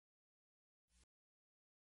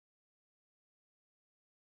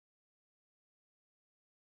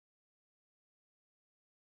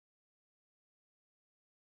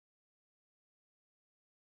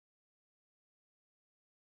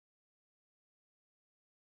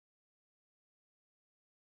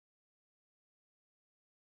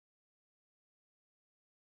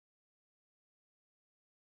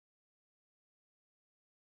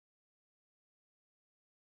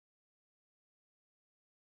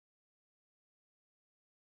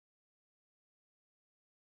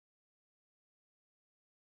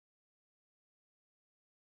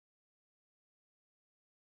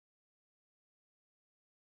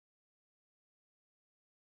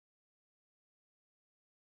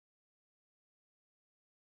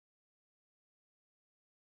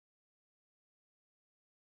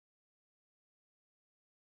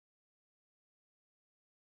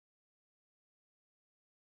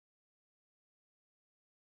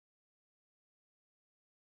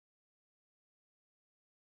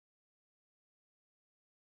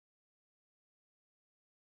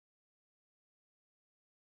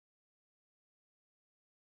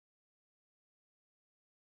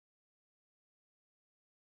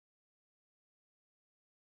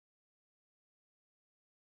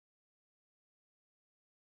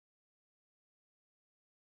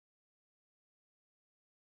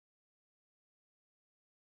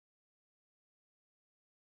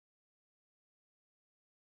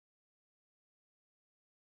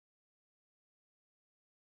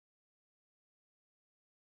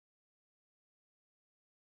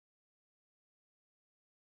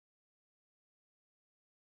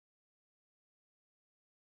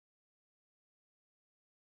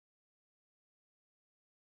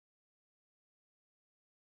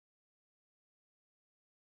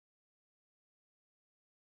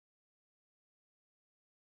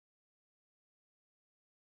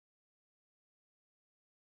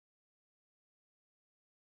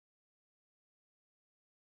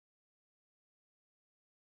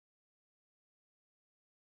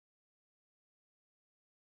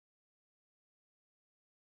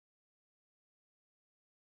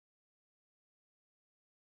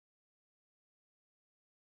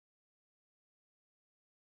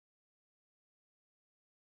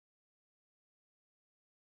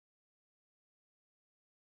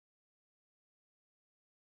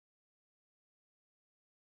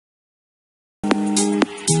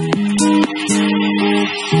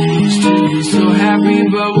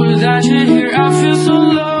but without you here I feel so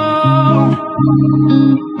low.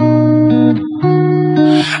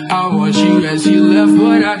 I watch you as you left,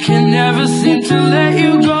 but I can never seem to let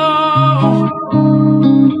you go.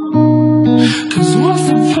 Cause once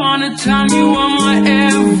upon a time you were my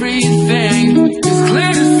everything. It's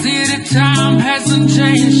clear to see that time hasn't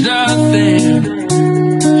changed a thing.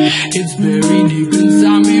 It's buried deep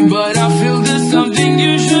inside me, but I feel there's something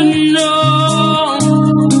you should know.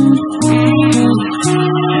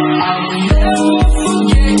 I will never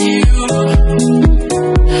forget you.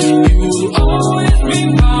 You will always be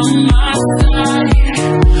by my side.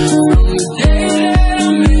 From the day that I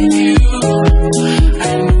met you,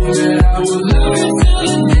 I knew that I would love you till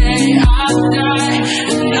the day I die.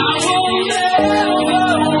 And I will never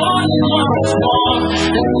want much more.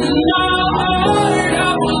 And in my heart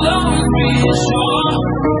I will always be sure.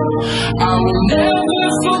 I will never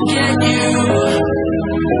forget you.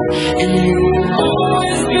 And you will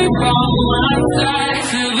always be by my side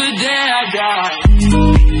till the day I die.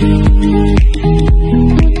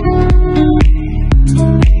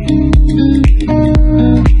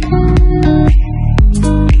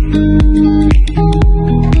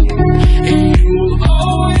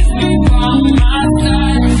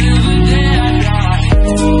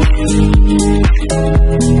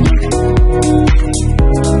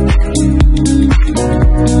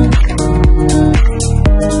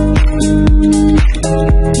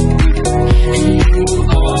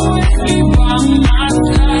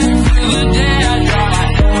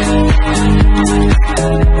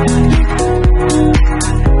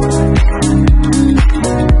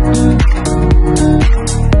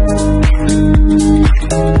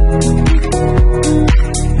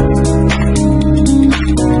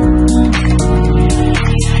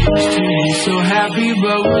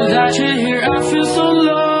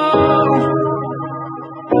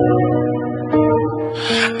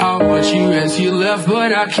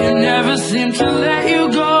 But I can never seem to let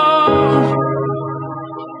you go.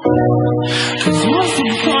 Cause once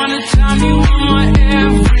upon a time you were my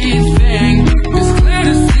everything. It's clear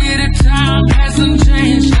to see that time hasn't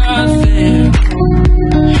changed a thing.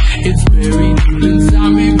 It's buried deep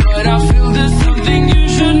inside me, but I feel there's something you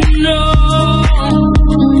should know. I'll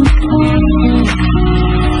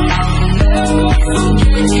never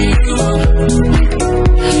forget you.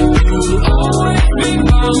 You'll always be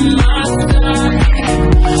by my side.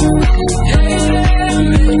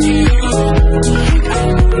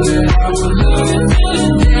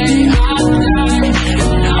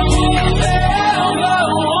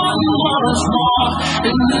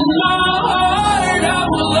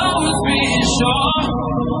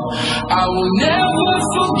 I will never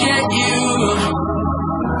forget you,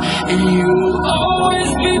 and you will always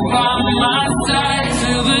be by my side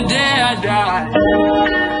till the day I die.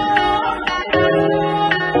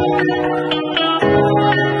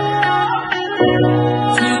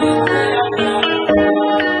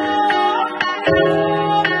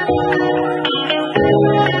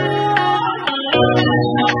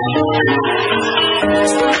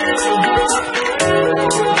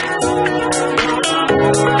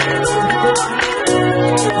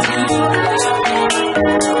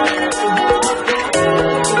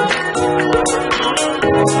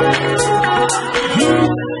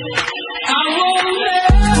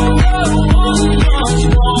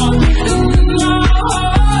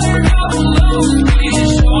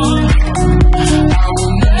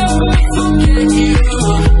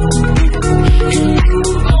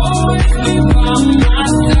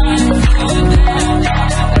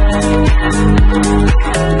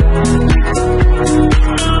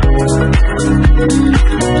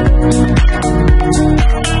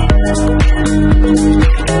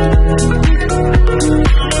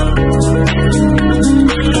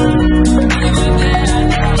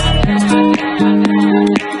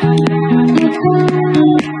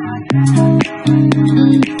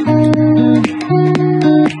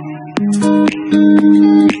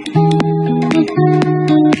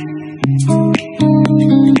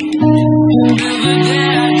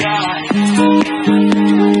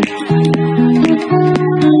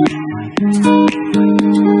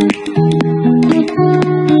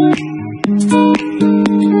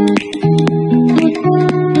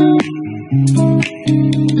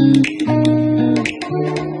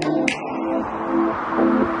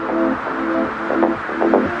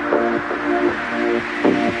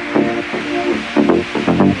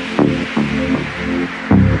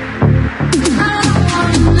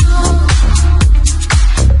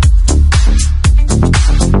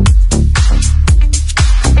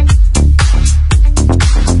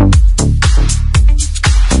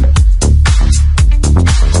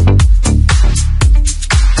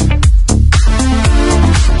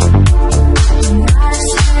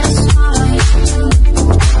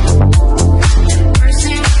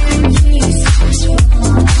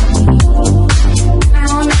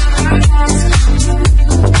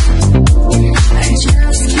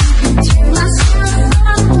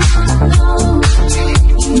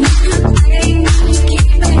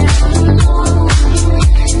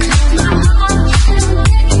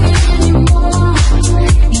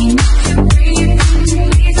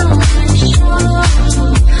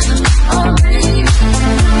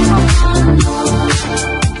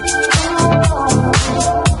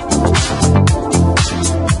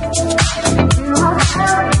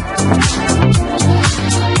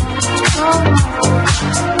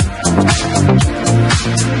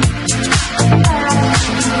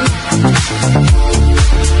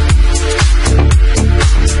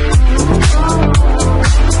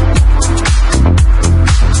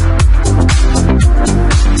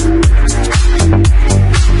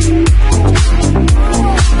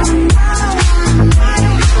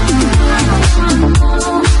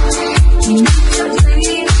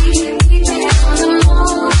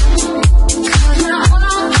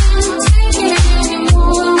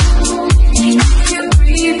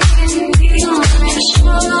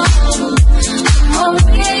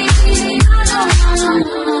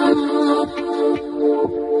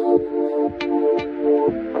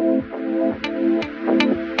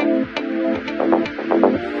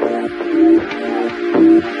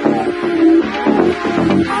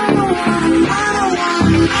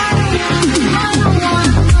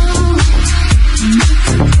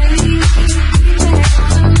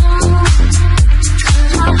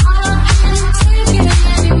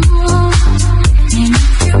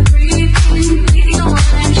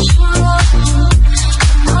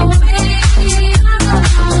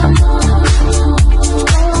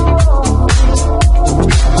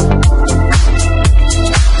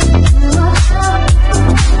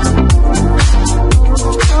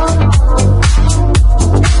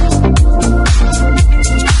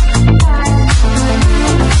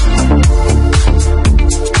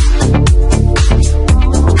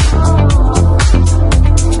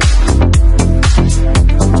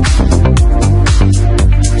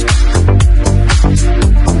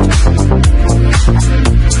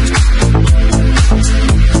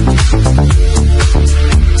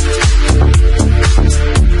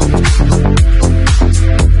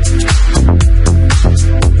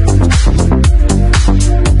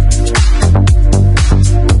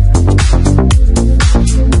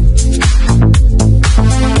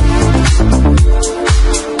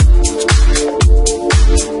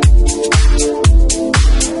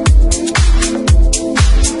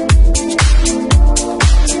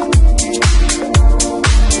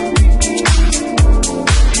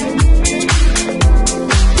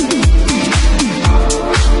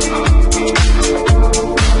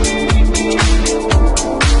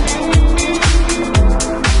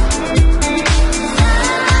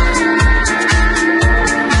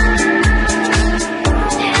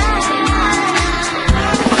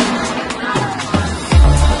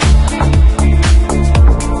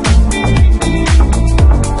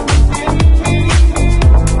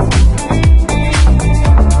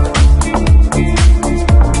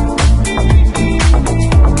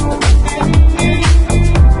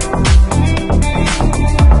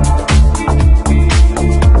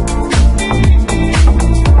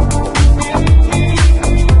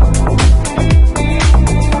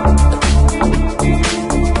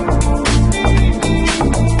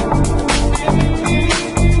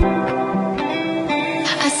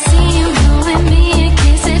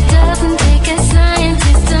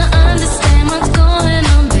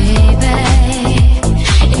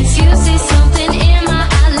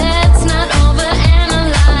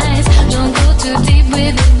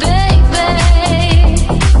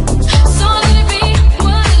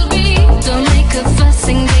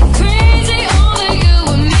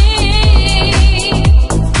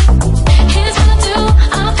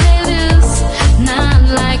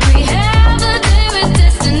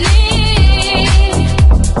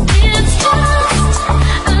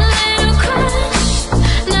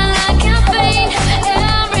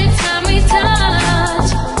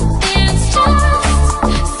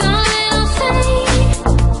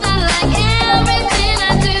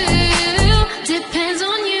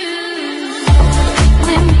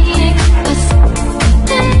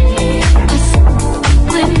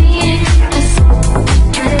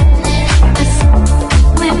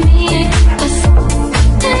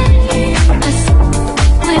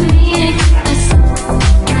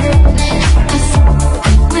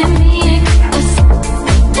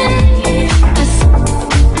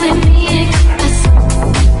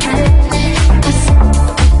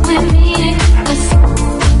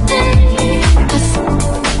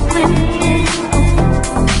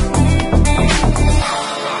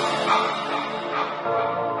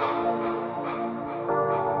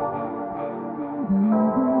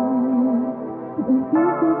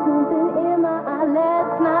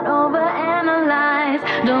 not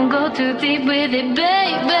overanalyze. Don't go too deep with it,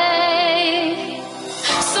 baby.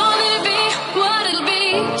 So let it be what it'll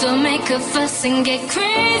be. Don't make a fuss and get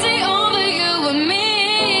crazy over you and me.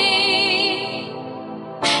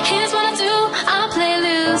 Here's what I do, I'll play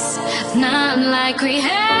loose. Not like we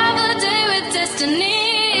have a day with destiny.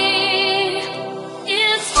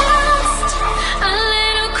 It's just a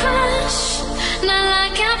little crush, not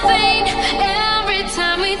like caffeine every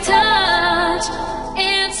time we touch.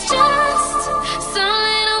 It's just some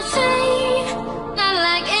little thing, not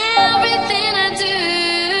like everything I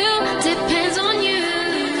do depends on you.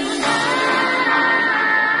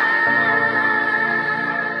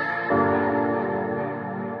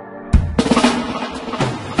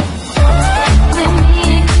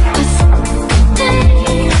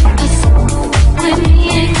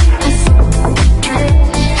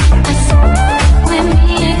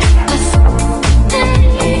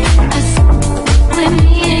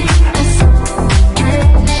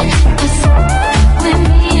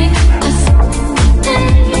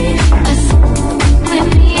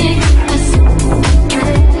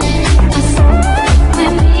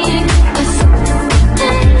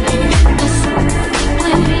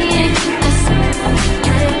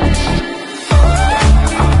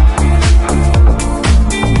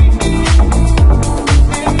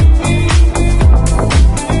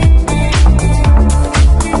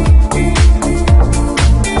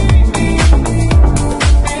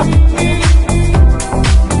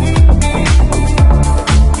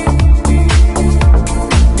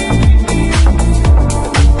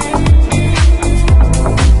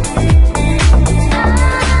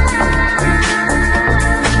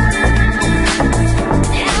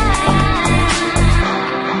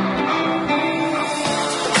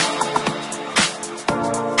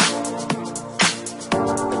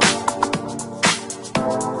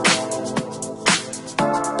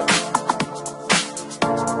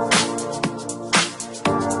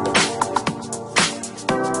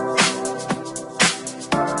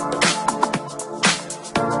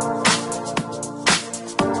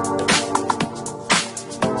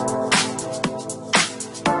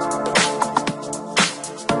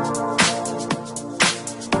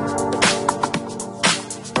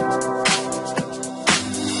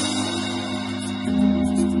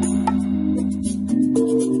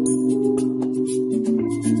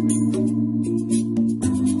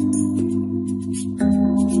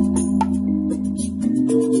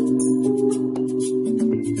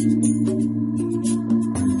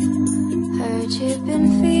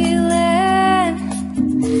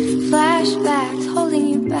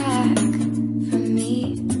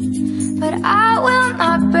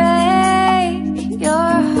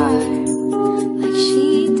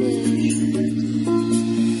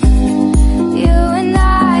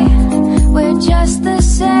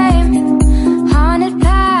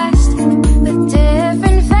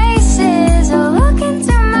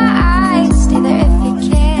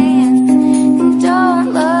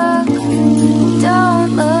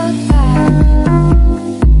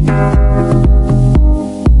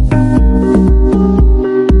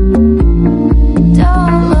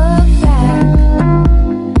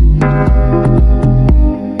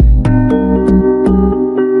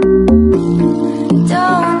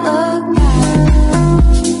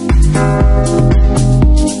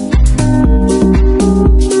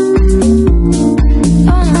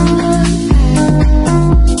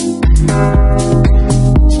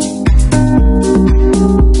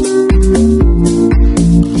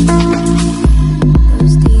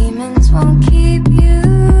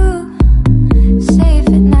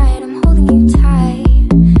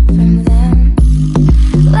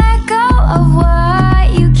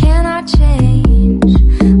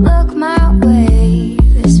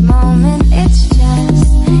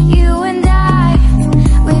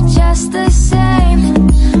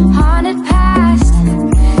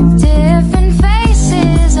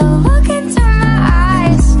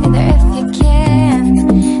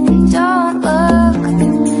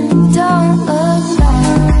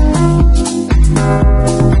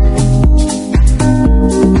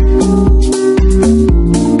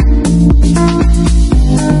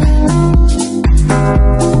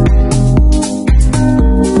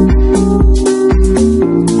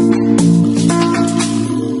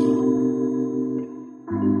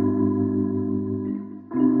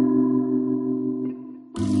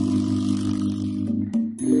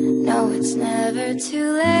 it's never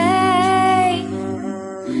too late.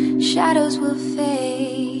 Shadows will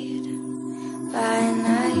fade by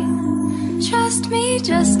night. Trust me,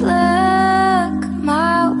 just look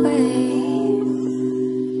my way.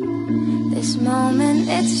 This moment,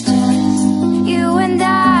 it's just you and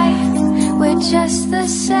I.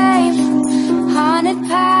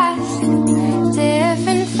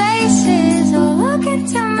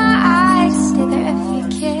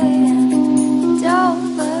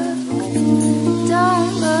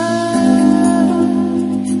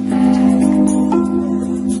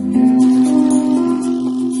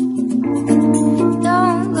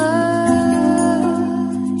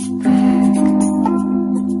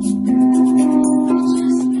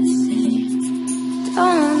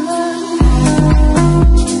 Don't